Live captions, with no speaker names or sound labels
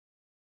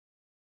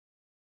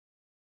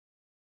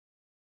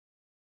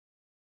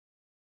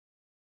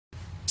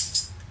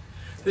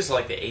This is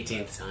like the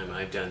 18th time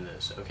I've done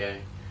this,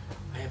 okay?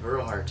 I have a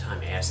real hard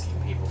time asking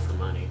people for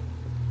money.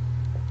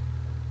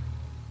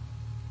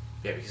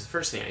 Yeah, because the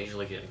first thing I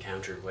usually get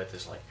encountered with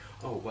is like,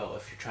 oh, well,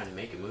 if you're trying to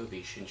make a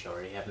movie, shouldn't you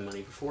already have the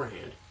money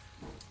beforehand?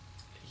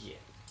 Yeah.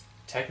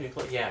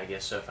 Technically, yeah, I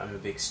guess so if I'm a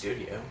big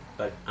studio,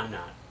 but I'm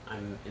not.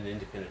 I'm an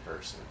independent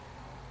person.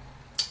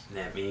 And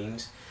that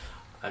means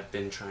I've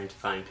been trying to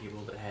find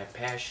people that have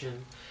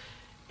passion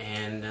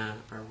and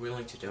are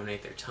willing to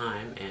donate their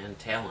time and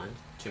talent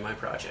to my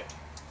project.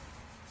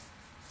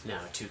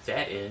 Now, to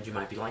that end, you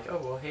might be like, oh,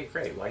 well, hey,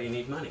 great, why do you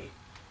need money?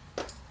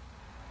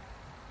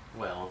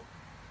 Well,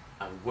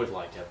 I would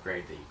like to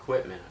upgrade the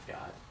equipment I've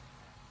got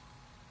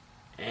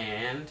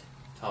and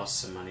toss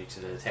some money to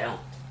the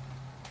talent.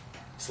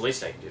 It's the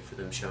least I can do for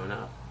them showing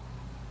up.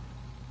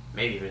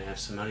 Maybe even have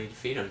some money to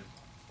feed them.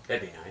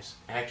 That'd be nice.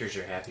 Actors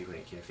are happy when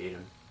you can feed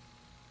them.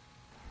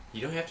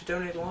 You don't have to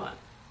donate a lot.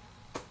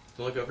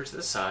 You look over to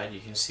the side,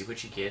 you can see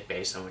what you get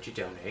based on what you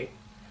donate.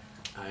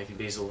 It can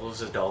be as little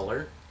as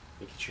 $1.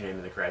 You get your name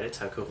in the credits.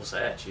 How cool is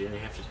that? You didn't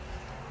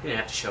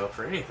have to show up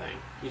for anything.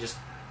 You just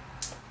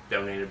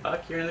donate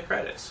 $1, you're in the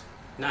credits.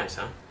 Nice,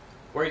 huh?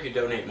 Or you could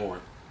donate more.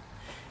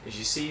 As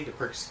you see, the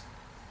perks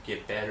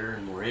get better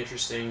and more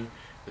interesting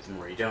with the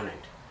more you donate.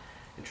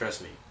 And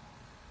trust me,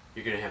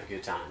 you're going to have a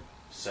good time.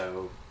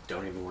 So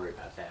don't even worry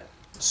about that.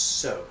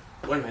 So,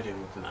 what am I doing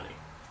with the money?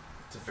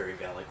 It's a very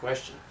valid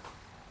question.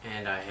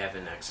 And I have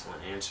an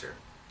excellent answer,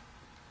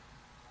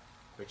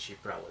 which you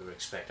probably would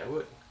expect I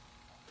would.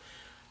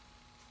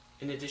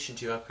 In addition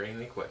to upgrading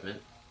the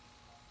equipment,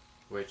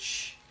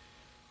 which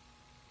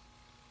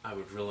I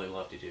would really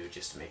love to do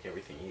just to make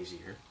everything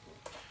easier,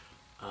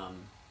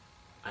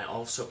 I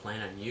also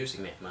plan on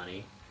using that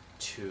money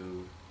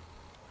to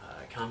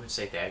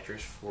compensate the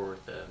actors for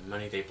the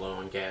money they blow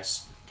on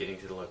gas getting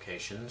to the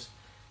locations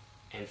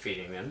and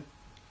feeding them,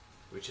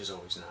 which is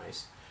always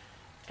nice,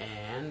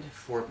 and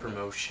for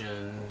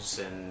promotions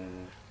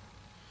and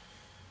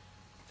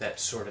that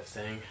sort of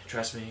thing.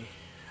 Trust me,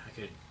 I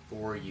could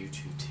bore you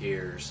to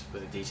tears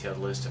with a detailed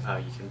list of how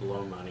you can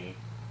blow money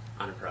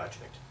on a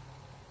project.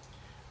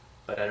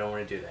 But I don't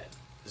want to do that.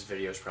 This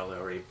video is probably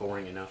already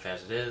boring enough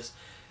as it is.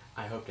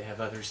 I hope to have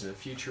others in the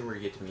future where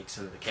you get to meet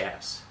some of the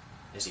cast.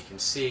 As you can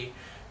see,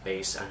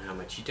 based on how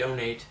much you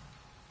donate,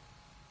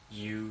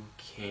 you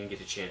can get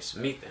a chance to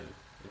meet them.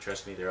 And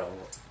trust me, they're all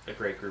a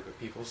great group of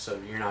people, so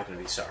you're not going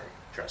to be sorry.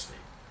 Trust me.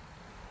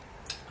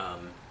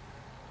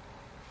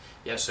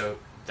 Yeah, so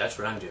that's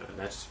what I'm doing.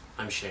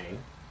 I'm Shane.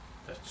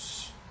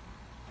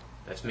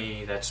 That's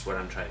me. That's what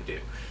I'm trying to do.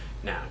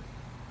 Now,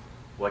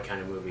 what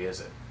kind of movie is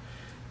it?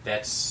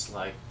 That's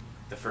like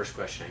the first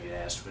question I get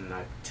asked when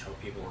I tell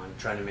people I'm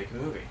trying to make a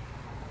movie.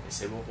 They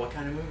say, well, what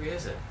kind of movie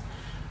is it?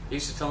 I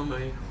used to tell them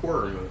a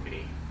horror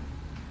movie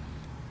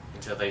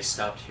until they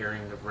stopped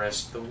hearing the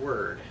rest of the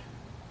word.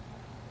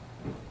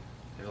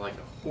 They're like,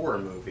 a horror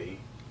movie?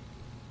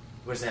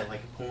 What is that,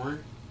 like a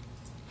porn?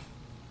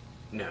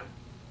 No.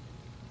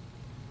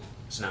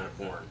 It's not a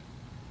porn.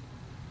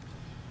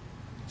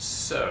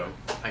 So,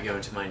 I go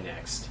into my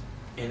next.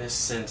 In a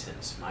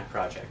sentence, my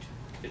project,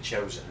 The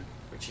Chosen,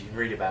 which you can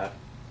read about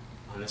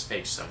on this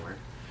page somewhere,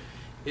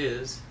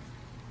 is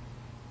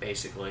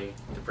basically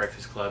The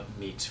Breakfast Club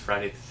meets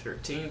Friday the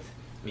 13th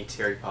meets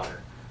Harry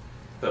Potter,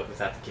 but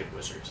without the kid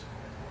wizards.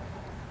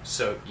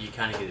 So you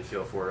kind of get a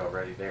feel for it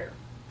already there.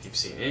 If you've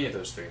seen any of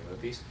those three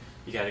movies,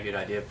 you got a good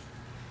idea of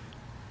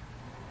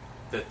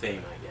the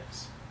theme, I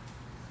guess.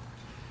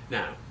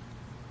 Now,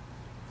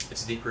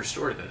 it's a deeper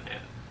story than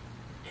that,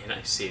 and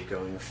I see it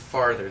going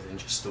farther than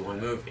just the one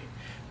movie.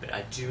 But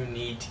I do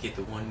need to get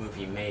the one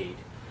movie made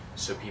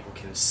so people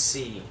can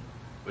see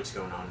what's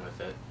going on with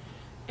it,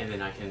 and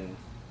then I can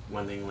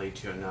one thing lead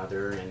to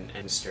another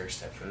and stair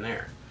step from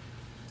there.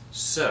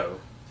 So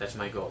that's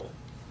my goal.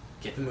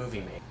 Get the movie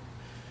made.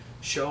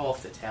 Show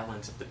off the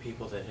talents of the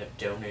people that have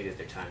donated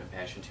their time and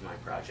passion to my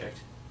project.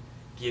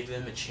 Give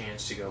them a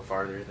chance to go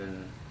farther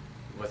than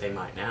what they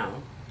might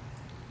now.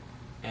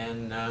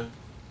 And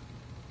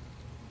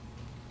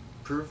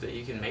prove that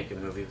you can make a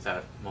movie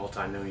without a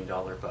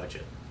multi-million-dollar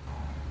budget.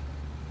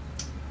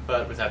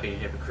 But without being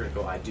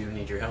hypocritical, I do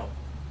need your help.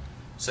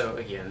 So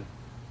again,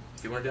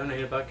 if you want to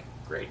donate $1,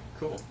 great,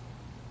 cool.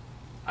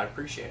 I'd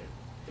appreciate it.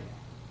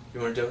 If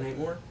you want to donate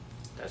more,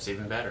 that's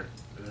even better.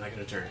 I'm not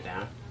going to turn it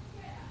down.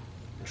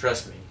 And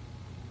trust me,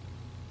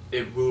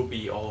 it will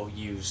be all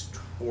used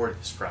toward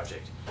this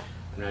project.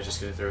 I'm not just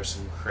going to throw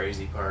some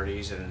crazy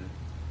parties and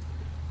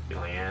be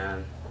like,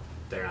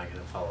 they're not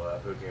going to follow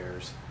up, who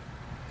cares?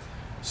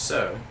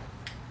 So,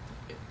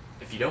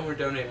 if you don't want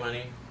to donate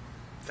money,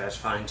 that's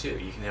fine too.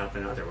 You can help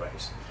in other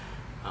ways.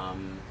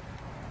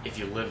 If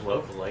you live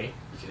locally,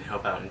 you can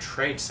help out in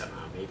trade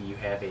somehow. Maybe you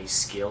have a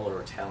skill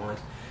or a talent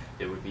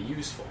that would be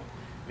useful.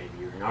 Maybe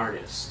you're an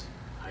artist.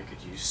 I could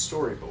use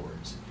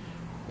storyboards.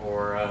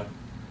 Or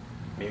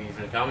maybe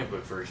even a comic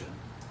book version.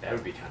 That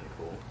would be kind of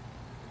cool.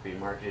 Be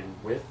marketed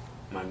with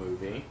my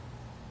movie.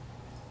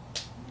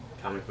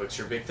 Comic books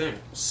are a big thing,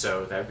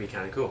 so that would be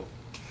kind of cool.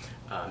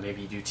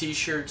 Maybe you do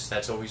t-shirts,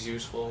 that's always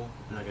useful.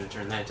 I'm not going to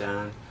turn that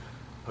down.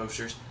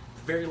 Posters,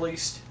 the very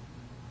least,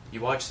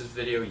 you watch this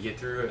video, you get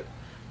through it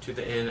to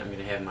the end. I'm going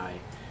to have my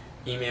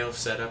email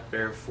set up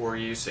there for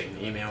you, so you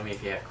can email me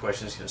if you have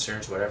questions,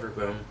 concerns, whatever.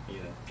 Boom, you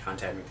can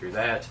contact me through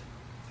that.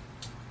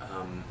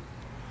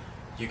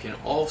 You can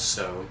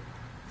also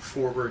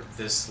forward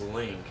this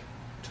link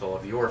to all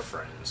of your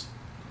friends.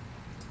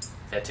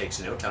 That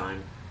takes no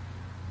time,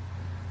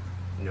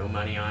 no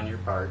money on your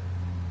part.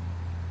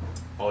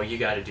 All you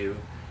got to do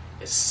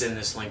is send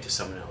this link to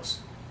someone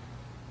else,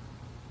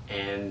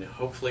 and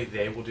hopefully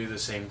they will do the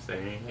same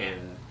thing,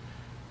 and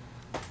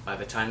by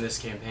the time this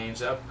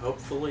campaign's up,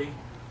 hopefully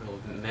it'll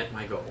have met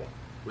my goal,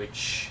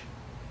 which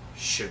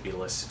should be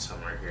listed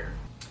somewhere here.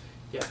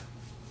 Yeah,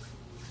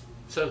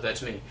 so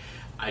that's me.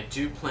 I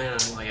do plan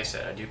on, like I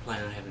said, I do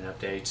plan on having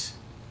updates,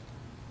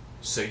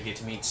 so you get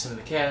to meet some of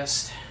the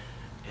cast,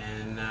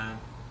 and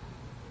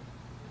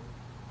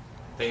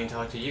they can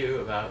talk to you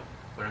about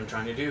what I'm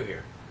trying to do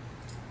here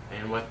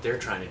and what they're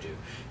trying to do.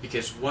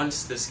 Because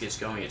once this gets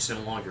going, it's no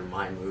longer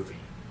my movie,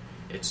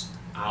 it's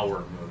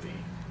our movie.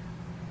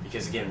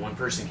 Because again, one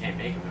person can't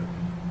make a movie.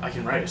 I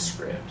can write a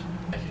script,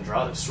 I can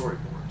draw the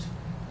storyboard,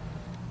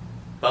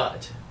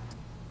 but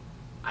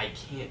I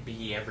can't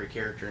be every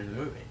character in the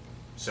movie.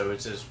 So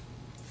it's just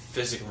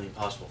physically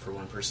impossible for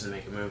one person to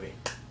make a movie.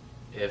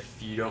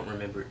 If you don't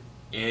remember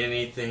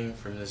anything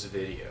from this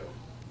video,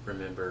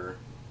 remember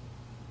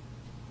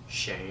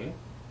Shane,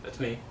 that's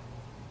me.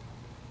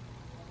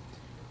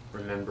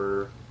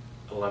 Remember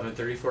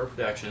 1134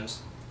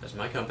 Productions, that's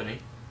my company.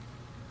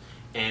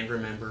 And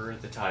remember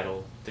the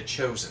title, The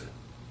Chosen.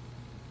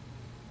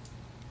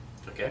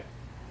 Okay?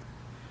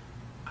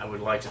 I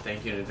would like to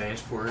thank you in advance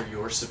for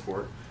your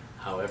support,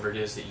 however it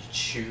is that you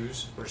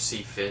choose or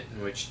see fit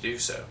in which to do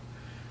so.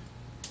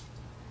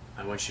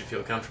 I want you to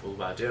feel comfortable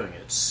about doing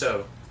it.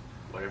 So,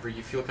 whatever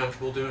you feel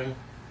comfortable doing,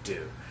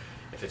 do.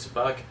 If it's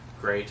 $1,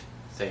 great,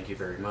 thank you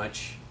very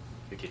much.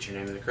 You get your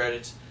name in the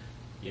credits,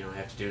 you don't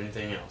have to do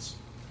anything else.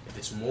 If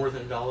it's more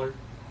than $1,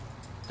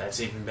 that's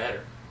even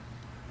better.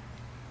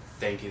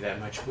 Thank you that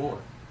much more.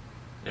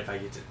 And if I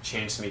get the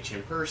chance to meet you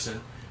in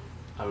person,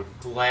 I would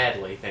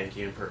gladly thank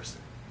you in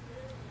person.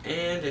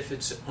 And if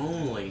it's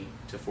only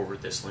to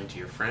forward this link to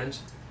your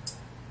friends,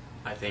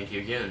 I thank you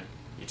again.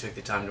 You took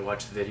the time to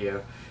watch the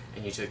video,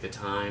 and you took the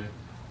time,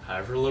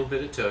 however little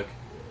bit it took,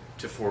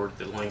 to forward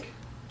the link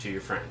to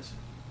your friends.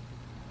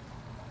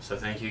 So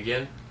thank you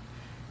again,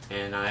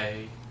 and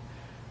I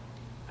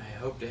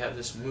hope to have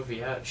this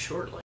movie out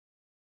shortly.